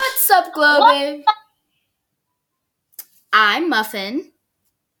up, Glow Babe? I'm Muffin.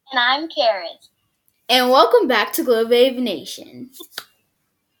 And I'm Karis. And welcome back to Glow Babe Nation.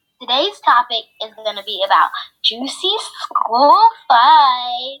 Today's topic is going to be about juicy school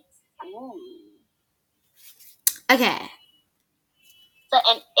fights. Ooh. Okay.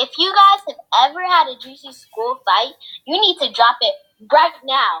 And if you guys have ever had a juicy school fight, you need to drop it right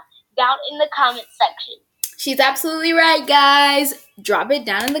now down in the comment section. She's absolutely right, guys. Drop it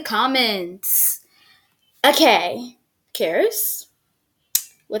down in the comments. Okay. Karis,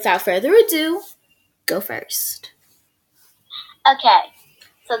 without further ado, go first. Okay.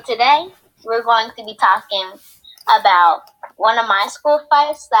 So today, we're going to be talking about one of my school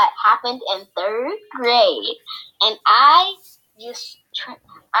fights that happened in 3rd grade. And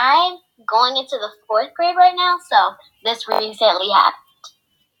I'm going into the 4th grade right now, so this recently happened.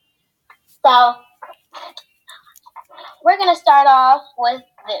 So, we're going to start off with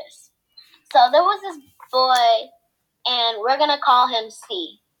this. So, there was this boy, and we're going to call him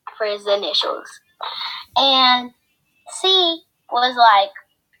C for his initials. And C was like,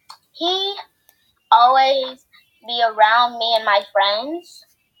 he always be around me and my friends.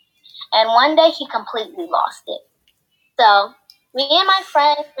 And one day he completely lost it. So, me and my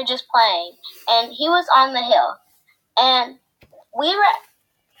friends were just playing, and he was on the hill. And we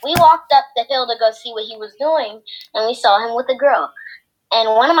walked up the hill to go see what he was doing, and we saw him with a girl. And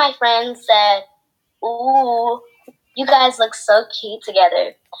one of my friends said, "Ooh, you guys look so cute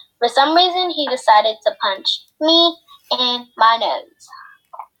together." For some reason, he decided to punch me in my nose.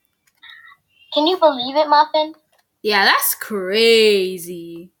 Can you believe it, Muffin? Yeah, that's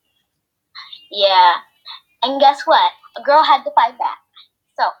crazy. Yeah. And guess what? A girl had to fight back.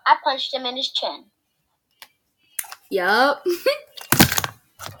 So I punched him in his chin. Yup.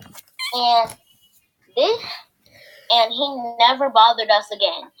 And he never bothered us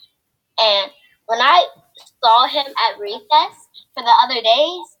again. And when I saw him at recess for the other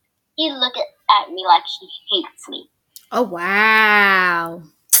days, he looked at me like he hates me. Oh, wow.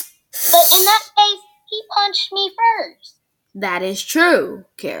 But in that case, he punched me first. That is true,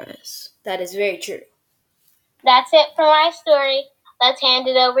 Karis. That is very true. That's it for my story. Let's hand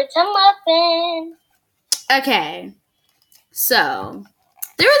it over to Muffin. Okay. So,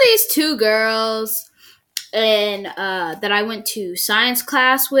 there were these two girls and that I went to science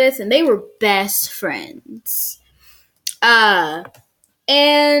class with, and they were best friends. And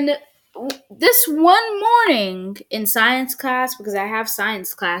this one morning in science class, because I have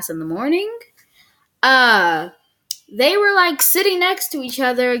science class in the morning, they were like sitting next to each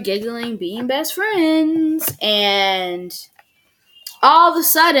other, giggling, being best friends, and all of a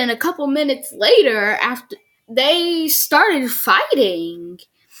sudden, a couple minutes later, after they started fighting,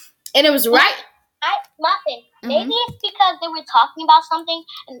 and it was right. Muffin, maybe it's because they were talking about something,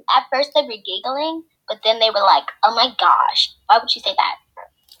 and at first they were giggling, but then they were like, "Oh my gosh, why would you say that?"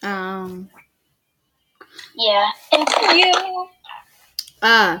 Yeah. Continue.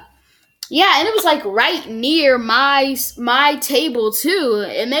 Yeah, and it was like right near my table too,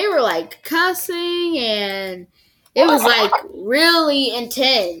 and they were like cussing, and it was like really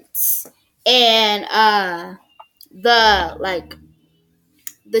intense. And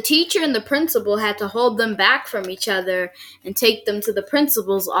the teacher and the principal had to hold them back from each other and take them to the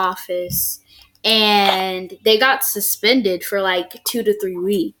principal's office, and they got suspended for like 2 to 3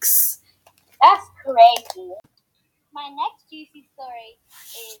 weeks. That's crazy. My next juicy story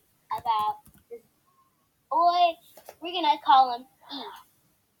is about this boy. We're gonna call him E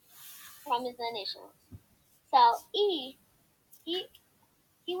from his initials. So E, he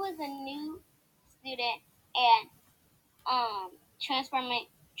was a new student and transforming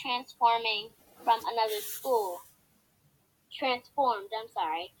from another school. Transformed, I'm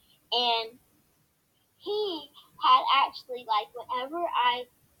sorry. And he had actually, like, whenever I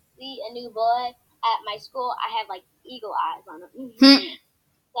see a new boy at my school, I have like eagle eyes on him.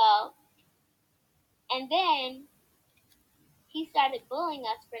 So, and then he started bullying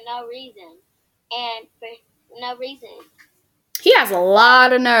us for no reason. And for no reason. He has a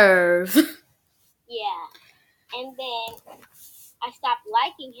lot of nerve. Yeah. And then I stopped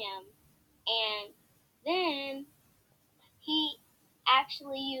liking him. And then he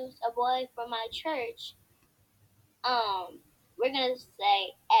actually used a boy from my church. We're gonna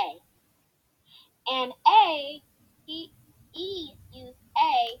say A. And A, E used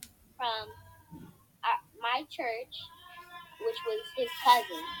A from my church, which was his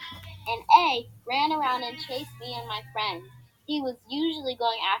cousin. And A ran around and chased me and my friends. He was usually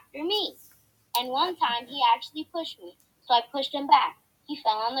going after me. And one time he actually pushed me, so I pushed him back. He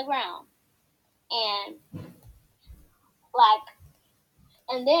fell on the ground. And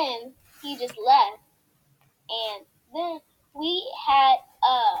And then he just left. And then we had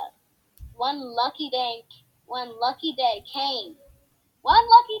one lucky day came. One lucky day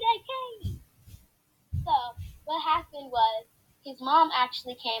came. So what happened was his mom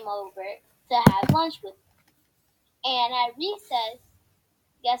actually came over to have lunch with him. And at recess,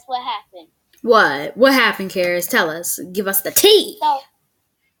 guess what happened? What? What happened, Karis? Tell us. Give us the tea.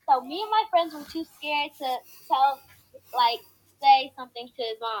 So me and my friends were too scared to say something to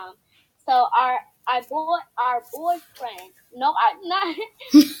his mom. So our boyfriend, no, not our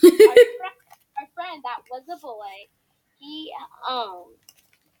friend that was a boy, he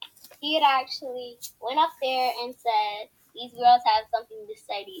had actually went up there and said, "These girls have something to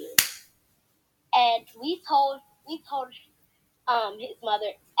say to you." And we told his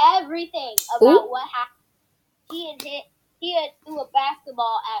mother everything about what happened. He had threw a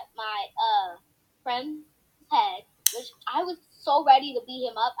basketball at my friend's head, which I was so ready to beat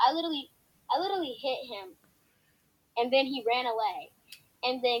him up. I literally hit him, and then he ran away.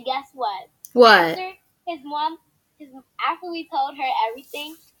 And then guess what? What? After we told her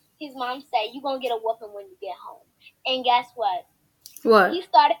everything, his mom said, "You gonna get a whooping when you get home." And guess what? What? He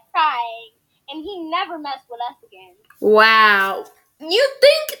started crying, and he never messed with us again. Wow. You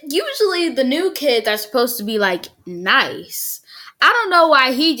think usually the new kids are supposed to be like nice. I don't know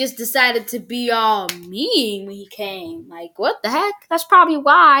why he just decided to be all mean when he came. Like, what the heck? That's probably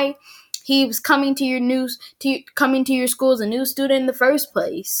why he was coming to your school as a new student in the first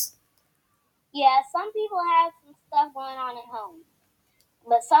place. Yeah, some people have some stuff going on at home,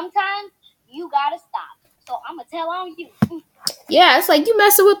 but sometimes you gotta stop. So I'm gonna tell on you. Yeah, it's like you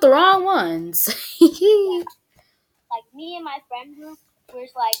messing with the wrong ones. Yeah. Like me and my friend group, where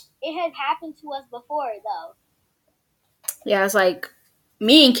it's like it has happened to us before though. Yeah, it's like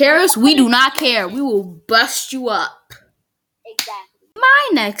me and Karis, we do not care. We will bust you up. Exactly. My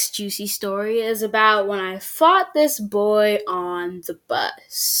next juicy story is about when I fought this boy on the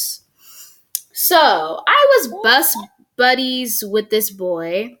bus. So, I was bus buddies with this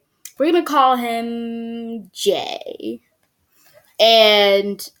boy. We're going to call him Jay.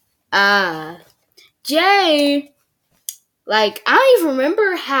 And, Jay, like, I don't even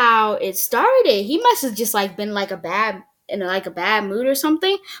remember how it started. He must have just, like, been, like, in a bad mood or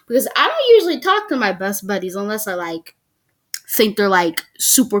something. Because I don't usually talk to my bus buddies unless I, like, think they're like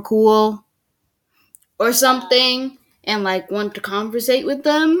super cool or something and like want to conversate with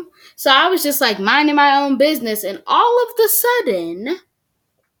them. So I was just like minding my own business, and all of the sudden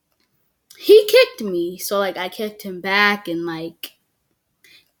he kicked me. So like I kicked him back, and like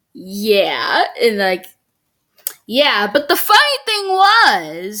yeah, but the funny thing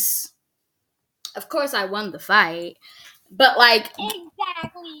was, of course I won the fight. But like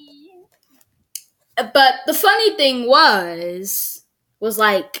exactly. But the funny thing was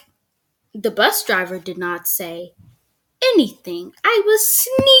like the bus driver did not say anything. I was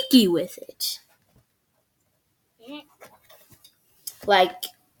sneaky with it. Like,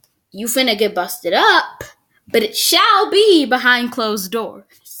 you finna get busted up, but it shall be behind closed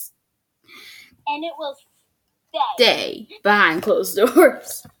doors. And it will stay behind closed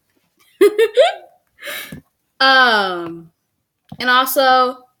doors. And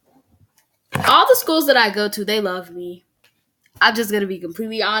also, all the schools that I go to, they love me. I'm just gonna be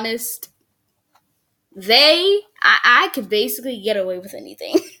completely honest. I could basically get away with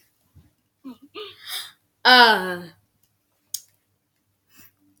anything. And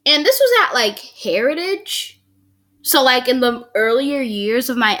this was at like Heritage. So like in the earlier years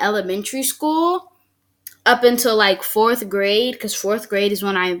of my elementary school, up until like 4th grade, because 4th grade is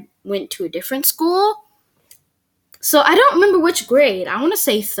when I went to a different school. So I don't remember which grade. I want to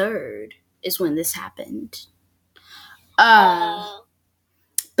say 3rd is when this happened. But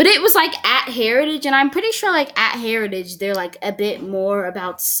it was like at Heritage, and I'm pretty sure like at Heritage they're like a bit more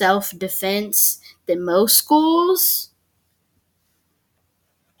about self-defense than most schools.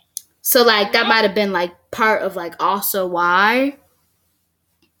 So like that might have been like part of like also why.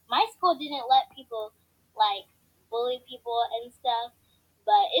 My school didn't let people like bully people and stuff,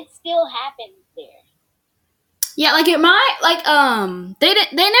 but it still happens there. Yeah, like it might they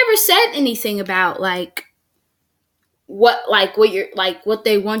never said anything about like what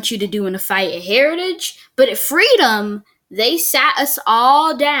they want you to do in a fight at Heritage, but at Freedom they sat us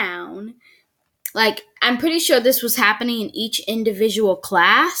all down. Like I'm pretty sure this was happening in each individual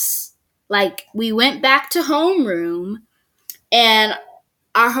class. Like we went back to homeroom, and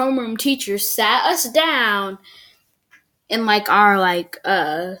our homeroom teacher sat us down in like our like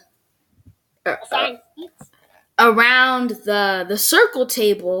around the circle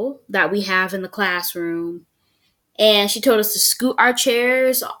table that we have in the classroom, and she told us to scoot our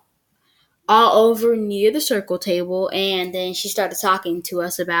chairs all over near the circle table, and then she started talking to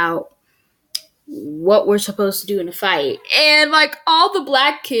us about what we're supposed to do in a fight. And like all the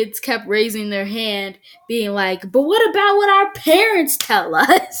black kids kept raising their hand, being like, but what about what our parents tell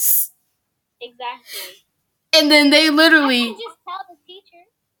us? Exactly. And then they I literally can just tell the teacher.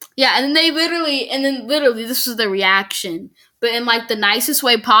 yeah, and then literally this was the reaction. But in like the nicest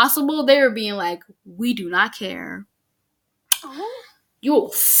way possible, they were being like, we do not care. You will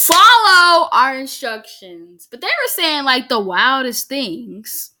follow our instructions. But they were saying like the wildest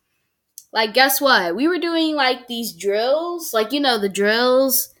things. Like, guess what? We were doing like these drills, like, the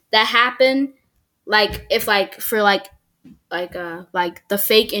drills that happen, like if like for like the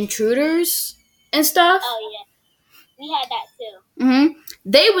fake intruders and stuff. Oh yeah, we had that too.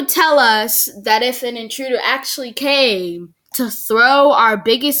 They would tell us that if an intruder actually came, to throw our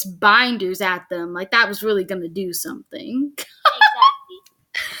biggest binders at them, like that was really gonna do something. Exactly.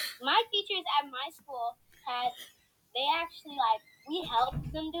 My teachers at my school they actually we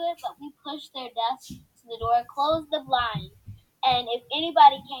helped them do it, but we pushed their desks to the door, closed the blinds, and if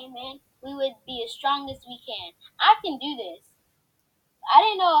anybody came in, we would be as strong as we can. I can do this. I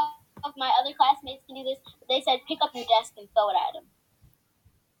didn't know if my other classmates can do this, but they said pick up your desk and throw it at them.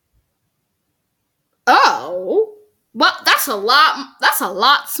 Oh, well, that's a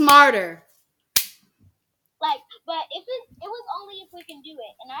lot smarter. But if it was only if we can do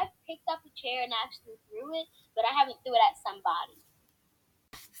it. And I picked up a chair and actually threw it, but I haven't threw it at somebody.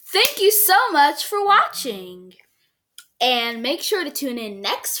 Thank you so much for watching. And make sure to tune in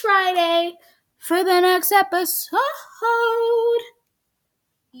next Friday for the next episode.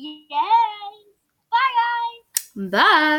 Yay! Bye, guys! Bye.